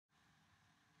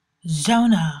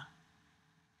Zona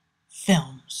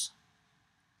Films.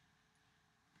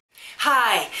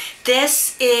 Hi,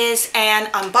 this is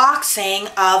an unboxing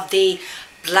of the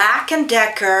Black &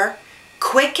 Decker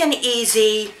Quick and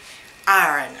Easy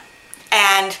Iron.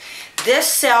 And this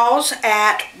sells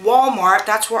at Walmart.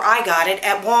 That's where I got it,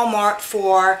 at Walmart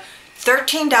for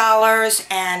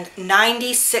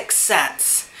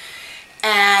 $13.96.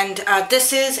 And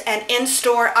this is an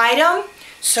in-store item,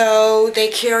 so they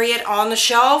carry it on the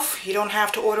shelf. You don't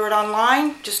have to order it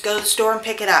online. Just go to the store and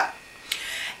pick it up.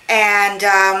 And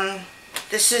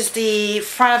this is the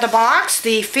front of the box.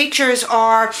 The features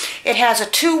are, it has a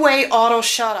two-way auto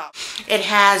shut-off. It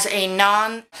has a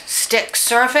non-stick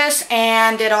surface,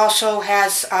 and it also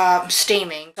has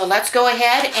steaming. So let's go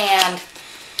ahead and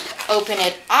open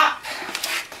it up.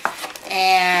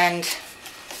 And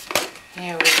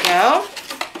here we go.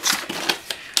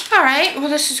 Alright, well,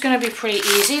 this is going to be pretty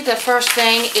easy. The first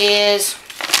thing is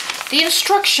the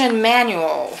instruction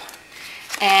manual.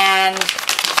 And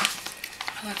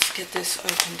let's get this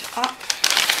opened up.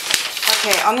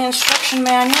 Okay, on the instruction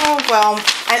manual, well,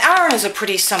 an iron is a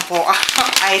pretty simple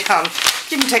item.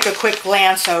 You can take a quick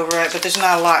glance over it, but there's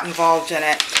not a lot involved in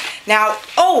it. Now,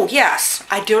 oh yes,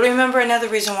 I do remember another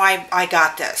reason why I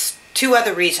got this. Two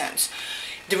other reasons.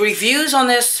 The reviews on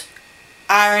this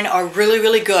iron are really,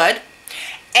 really good.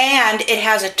 And it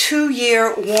has a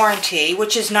 2-year warranty,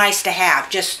 which is nice to have.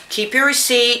 Just keep your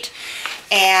receipt,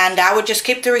 and I would just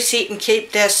keep the receipt and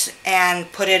keep this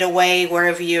and put it away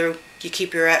wherever you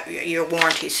keep your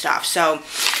warranty stuff. So,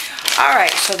 all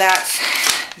right, so that's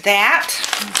that.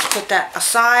 Let's put that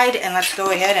aside, and let's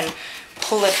go ahead and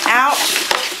pull it out.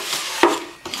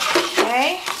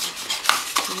 Okay,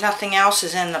 nothing else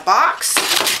is in the box.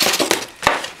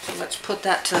 So let's put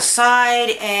that to the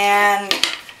side. And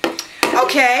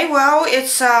okay, well,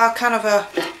 it's kind of a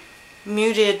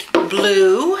muted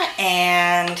blue,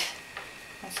 and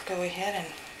let's go ahead and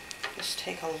just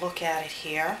take a look at it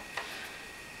here.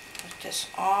 Put this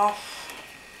off.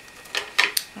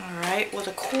 Alright, well,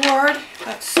 the cord,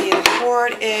 let's see, the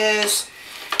cord is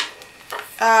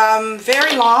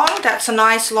very long. That's a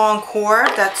nice long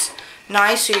cord. That's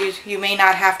nice, so you may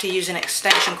not have to use an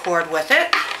extension cord with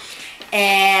it.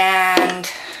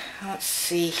 And let's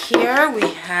see here,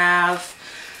 we have,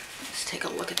 let's take a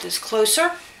look at this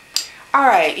closer.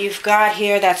 Alright, you've got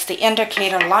here, that's the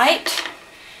indicator light,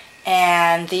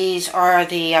 and these are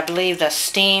the, I believe, the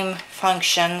steam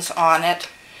functions on it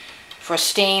for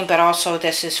steam, but also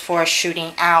this is for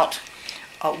shooting out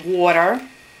water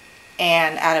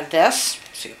and out of this.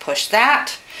 So you push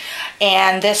that,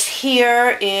 and this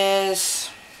here is,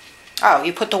 oh,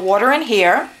 you put the water in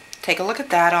here. Take a look at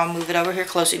that. I'll move it over here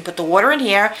closer. You put the water in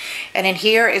here, and in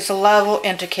here is the level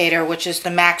indicator, which is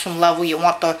the maximum level. You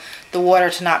want the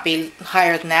water to not be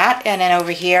higher than that. And then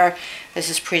over here, this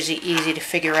is pretty easy to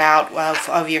figure out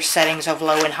of your settings of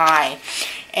low and high.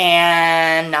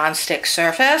 And non-stick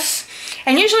surface.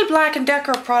 And usually Black &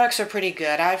 Decker products are pretty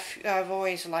good. I've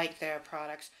always liked their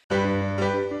products.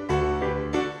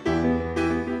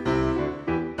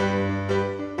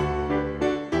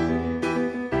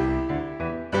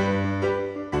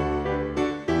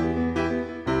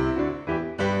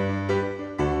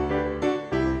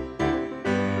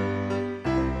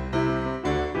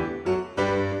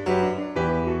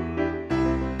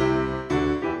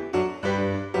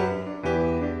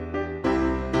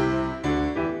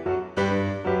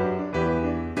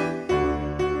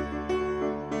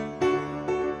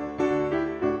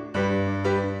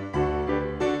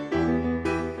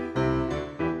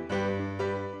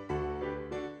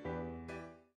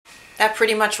 That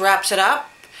pretty much wraps it up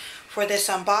for this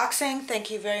unboxing. Thank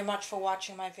you very much for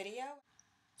watching my video.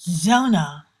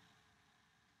 Zona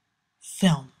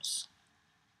Films.